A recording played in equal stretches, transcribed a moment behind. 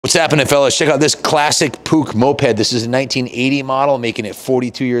What's happening, fellas? Check out this classic Puch Moped. This is a 1980 model, making it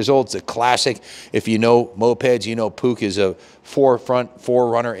 42 years old. It's a classic. If you know mopeds, you know Puch is a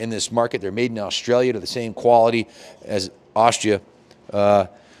forerunner in this market. They're made in Australia to the same quality as Austria,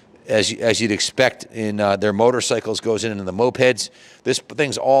 as you'd expect in their motorcycles goes into the mopeds. This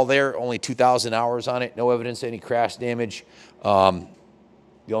thing's all there, only 2,000 hours on it, no evidence of any crash damage. The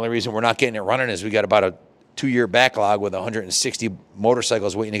only reason we're not getting it running is we got about a 2-year backlog with 160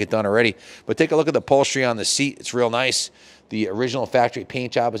 motorcycles waiting to get done already. But take a look at the upholstery on the seat. It's real nice. The original factory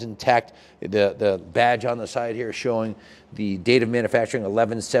paint job is intact. The badge on the side here showing the date of manufacturing,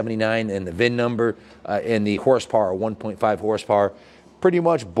 1179, and the VIN number, and the horsepower, 1.5 horsepower. Pretty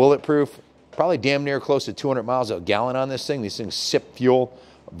much bulletproof. Probably damn near close to 200 miles a gallon on this thing. These things sip fuel,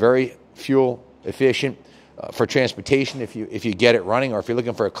 very fuel efficient. For transportation, if you get it running, or if you're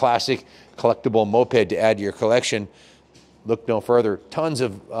looking for a classic collectible moped to add to your collection, look no further. Tons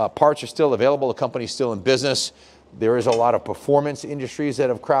of parts are still available. The company's still in business. There is a lot of performance industries that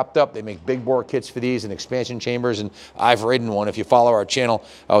have cropped up. They make big bore kits for these and expansion chambers, and I've ridden one. If you follow our channel,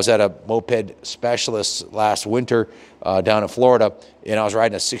 I was at a moped specialist last winter down in Florida, and I was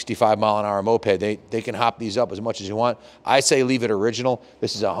riding a 65-mile-an-hour moped. They can hop these up as much as you want. I say leave it original.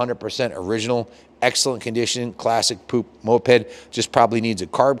 This is 100% original, excellent condition, classic Puch moped. Just probably needs a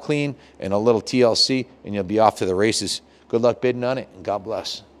carb clean and a little TLC, and you'll be off to the races. Good luck bidding on it, and God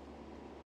bless.